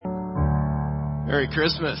Merry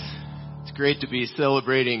Christmas. It's great to be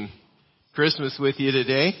celebrating Christmas with you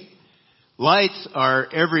today. Lights are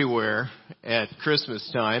everywhere at Christmas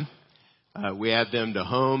time. We add them to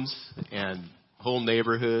homes and whole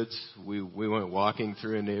neighborhoods. We went walking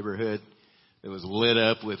through a neighborhood that was lit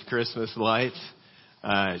up with Christmas lights.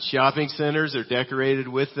 Shopping centers are decorated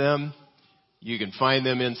with them. You can find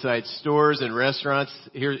them inside stores and restaurants.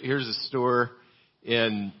 Here's a store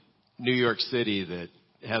in New York City that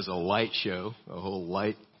has a light show, a whole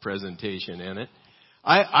light presentation in it.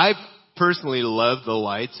 I personally love the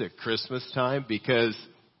lights at Christmas time because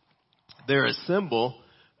they're a symbol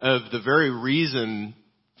of the very reason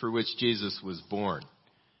for which Jesus was born.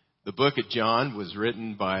 The book of John was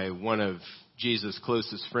written by one of Jesus'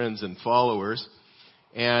 closest friends and followers,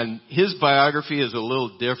 and his biography is a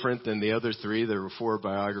little different than the other three. There were 4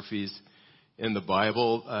 biographies in the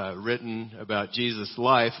Bible written about Jesus'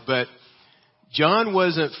 life, but John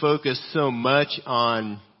wasn't focused so much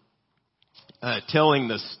on telling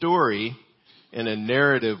the story in a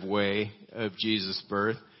narrative way of Jesus'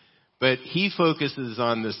 birth, but he focuses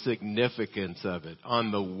on the significance of it,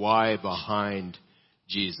 on the why behind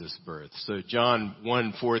Jesus' birth. So John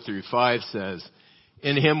 1:4-5 says,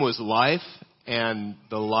 "In him was life, and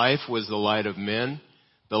the life was the light of men.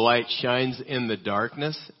 The light shines in the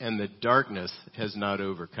darkness, and the darkness has not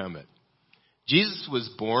overcome it." Jesus was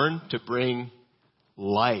born to bring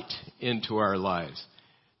light into our lives.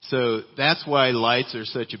 So that's why lights are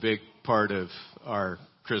such a big part of our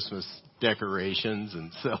Christmas decorations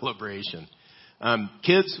and celebration.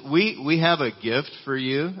 Kids, we have a gift for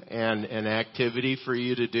you and an activity for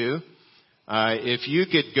you to do. If you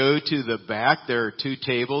could go to the back, there are 2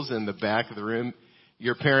 tables in the back of the room.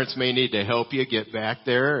 Your parents may need to help you get back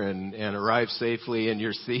there and arrive safely in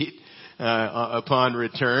your seat upon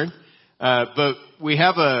return. But we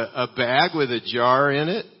have a bag with a jar in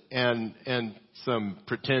it and some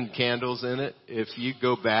pretend candles in it. If you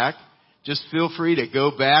go back, just feel free to go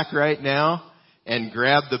back right now and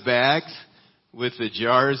grab the bags with the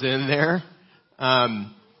jars in there.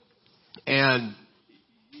 And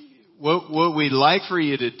what we'd like for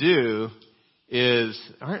you to do is,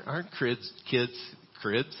 aren't kids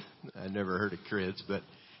crids? I never heard of crids, but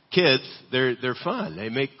kids, they're fun. They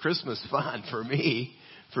make Christmas fun for me.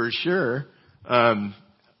 For sure.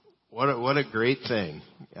 What a great thing.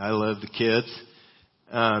 I love the kids.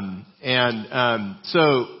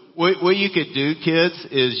 So what you could do, kids,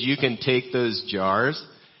 is you can take those jars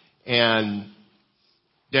and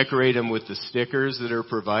decorate them with the stickers that are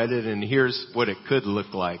provided. And here's what it could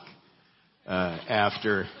look like,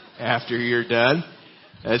 after you're done.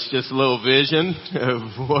 That's just a little vision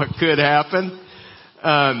of what could happen.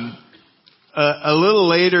 A little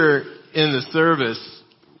later in the service,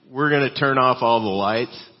 we're going to turn off all the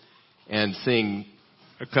lights and sing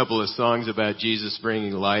a couple of songs about Jesus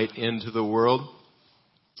bringing light into the world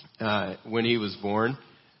when he was born,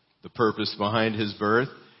 the purpose behind his birth.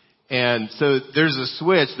 And so there's a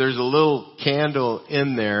switch. There's a little candle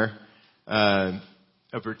in there, a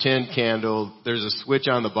pretend candle. There's a switch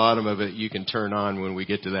on the bottom of it you can turn on when we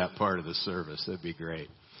get to that part of the service. That'd be great.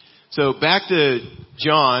 So back to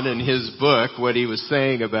John and his book, what he was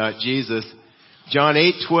saying about Jesus. John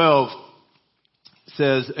 8:12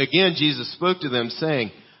 says, "Again, Jesus spoke to them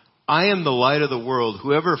saying, 'I am the light of the world.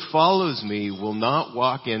 Whoever follows me will not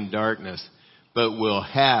walk in darkness, but will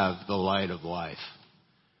have the light of life.'"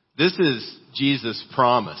 This is Jesus'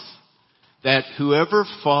 promise, that whoever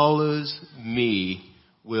follows me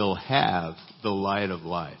will have the light of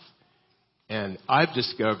life. And I've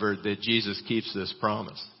discovered that Jesus keeps this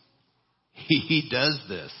promise. He does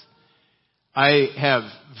this. I have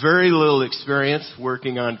very little experience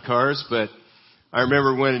working on cars, but I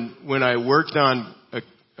remember when I worked on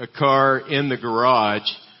a car in the garage,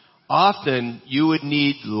 often you would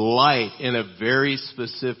need light in a very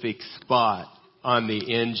specific spot on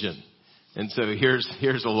the engine. And so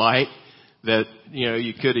here's a light that,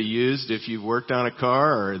 you could have used if you worked on a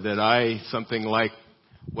car, or something like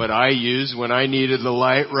what I used when I needed the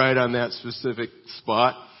light right on that specific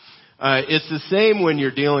spot. It's the same when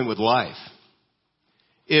you're dealing with life.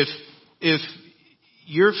 If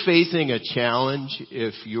you're facing a challenge,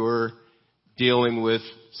 if you're dealing with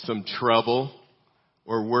some trouble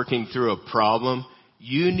or working through a problem,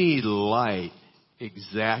 you need light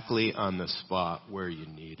exactly on the spot where you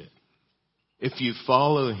need it. If you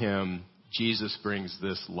follow him, Jesus brings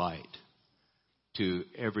this light to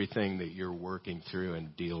everything that you're working through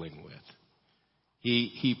and dealing with.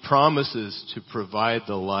 He promises to provide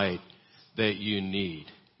the light that you need.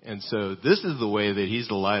 And so this is the way that he's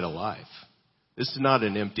the light of life. This is not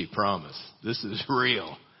an empty promise. This is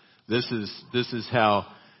real. This is how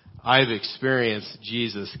I've experienced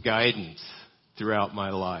Jesus' guidance throughout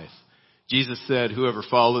my life. Jesus said, whoever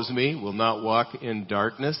follows me will not walk in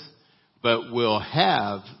darkness, but will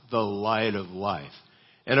have the light of life.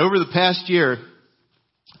 And over the past year,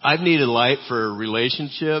 I've needed light for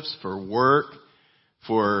relationships, for work,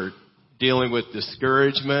 for dealing with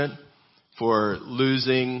discouragement, for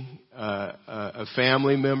losing a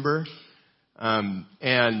family member.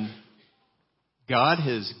 And God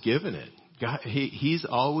has given it. He's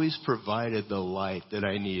always provided the light that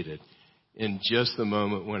I needed in just the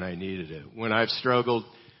moment when I needed it. When I've struggled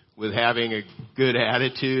with having a good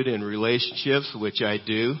attitude in relationships, which I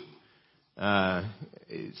do,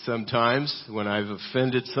 sometimes when I've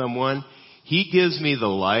offended someone, He gives me the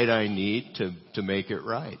light I need to make it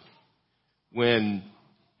right. When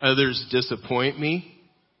others disappoint me,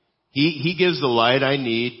 He gives the light I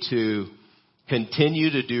need to continue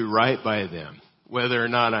to do right by them, whether or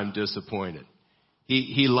not I'm disappointed.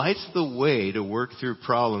 He lights the way to work through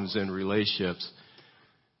problems in relationships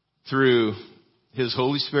through His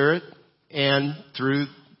Holy Spirit and through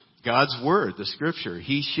God's Word, the Scripture.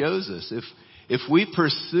 He shows us. If we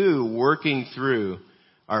pursue working through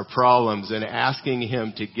our problems and asking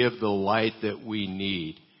Him to give the light that we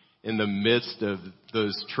need in the midst of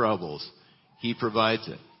those troubles, He provides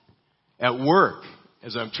it. At work,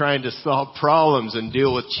 as I'm trying to solve problems and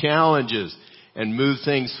deal with challenges and move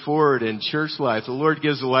things forward in church life, the Lord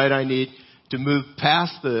gives the light I need to move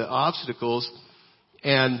past the obstacles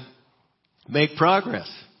and make progress.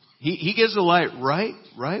 He gives the light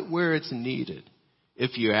right where it's needed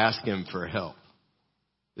if you ask Him for help.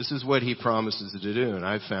 This is what He promises to do, and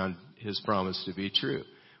I've found His promise to be true.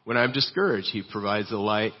 When I'm discouraged, He provides the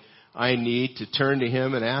light I need to turn to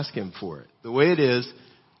Him and ask Him for it. The way it is,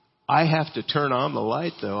 I have to turn on the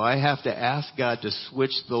light, though. I have to ask God to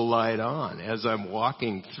switch the light on as I'm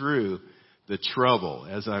walking through the trouble,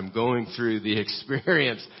 as I'm going through the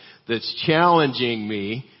experience that's challenging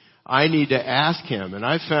me. I need to ask Him. And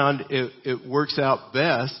I found it works out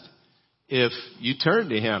best if you turn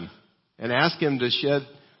to Him and ask Him to shed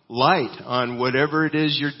light on whatever it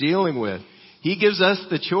is you're dealing with. He gives us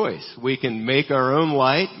the choice. We can make our own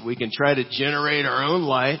light. We can try to generate our own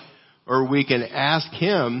light, or we can ask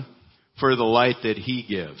Him for the light that He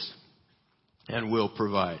gives and will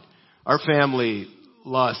provide. Our family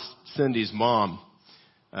lost Cindy's mom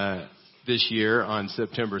this year on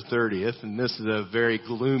September 30th, and this is a very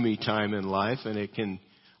gloomy time in life, and it can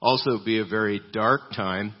also be a very dark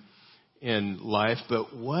time in life.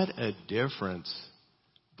 But what a difference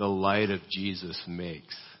the light of Jesus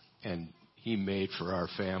makes, and He made for our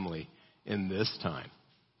family in this time.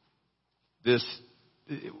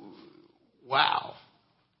 Wow.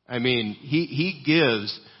 I mean, he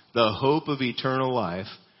gives the hope of eternal life.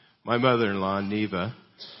 My mother-in-law, Neva,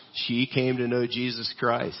 she came to know Jesus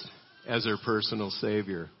Christ as her personal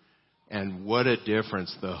Savior. And what a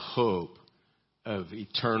difference the hope of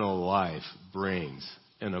eternal life brings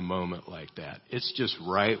in a moment like that. It's just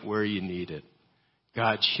right where you need it.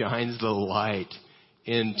 God shines the light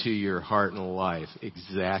into your heart and life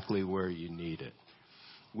exactly where you need it.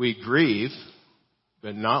 We grieve,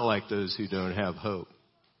 but not like those who don't have hope,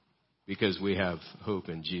 because we have hope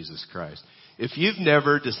in Jesus Christ. If you've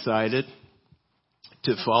never decided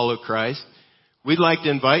to follow Christ, we'd like to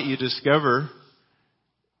invite you to discover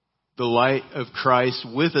the light of Christ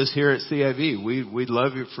with us here at CIV. We'd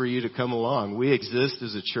love for you to come along. We exist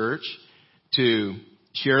as a church to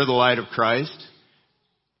share the light of Christ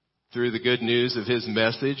through the good news of His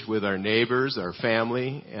message with our neighbors, our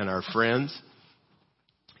family, and our friends.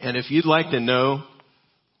 And if you'd like to know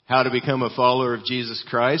how to become a follower of Jesus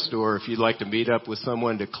Christ, or if you'd like to meet up with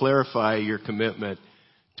someone to clarify your commitment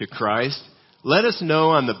to Christ, let us know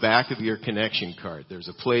on the back of your connection card. There's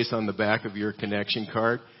a place on the back of your connection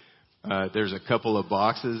card. There's a couple of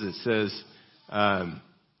boxes. It says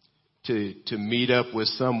to meet up with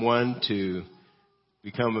someone to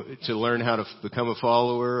learn how to become a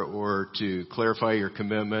follower, or to clarify your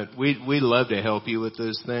commitment. We love to help you with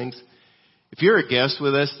those things. If you're a guest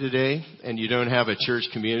with us today and you don't have a church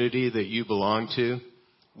community that you belong to,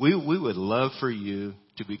 we would love for you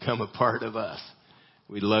to become a part of us.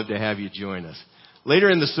 We'd love to have you join us. Later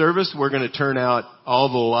in the service, we're going to turn out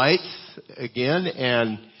all the lights again,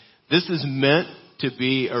 and this is meant to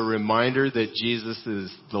be a reminder that Jesus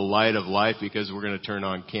is the light of life, because we're going to turn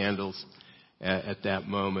on candles at that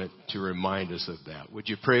moment to remind us of that. Would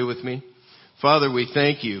you pray with me? Father, we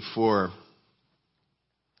thank You for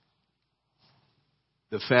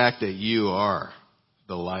the fact that You are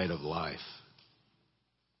the light of life.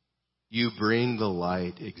 You bring the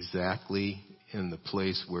light exactly in the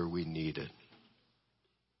place where we need it.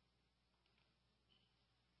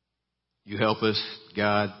 You help us,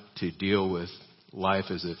 God, to deal with life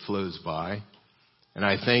as it flows by. And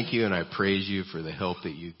I thank you and I praise you for the help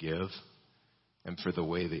that you give and for the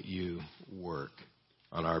way that you work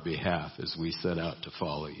on our behalf as we set out to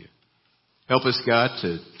follow you. Help us, God,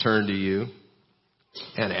 to turn to you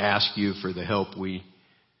and ask you for the help we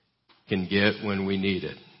can get when we need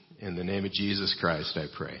it. In the name of Jesus Christ, I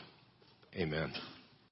pray. Amen.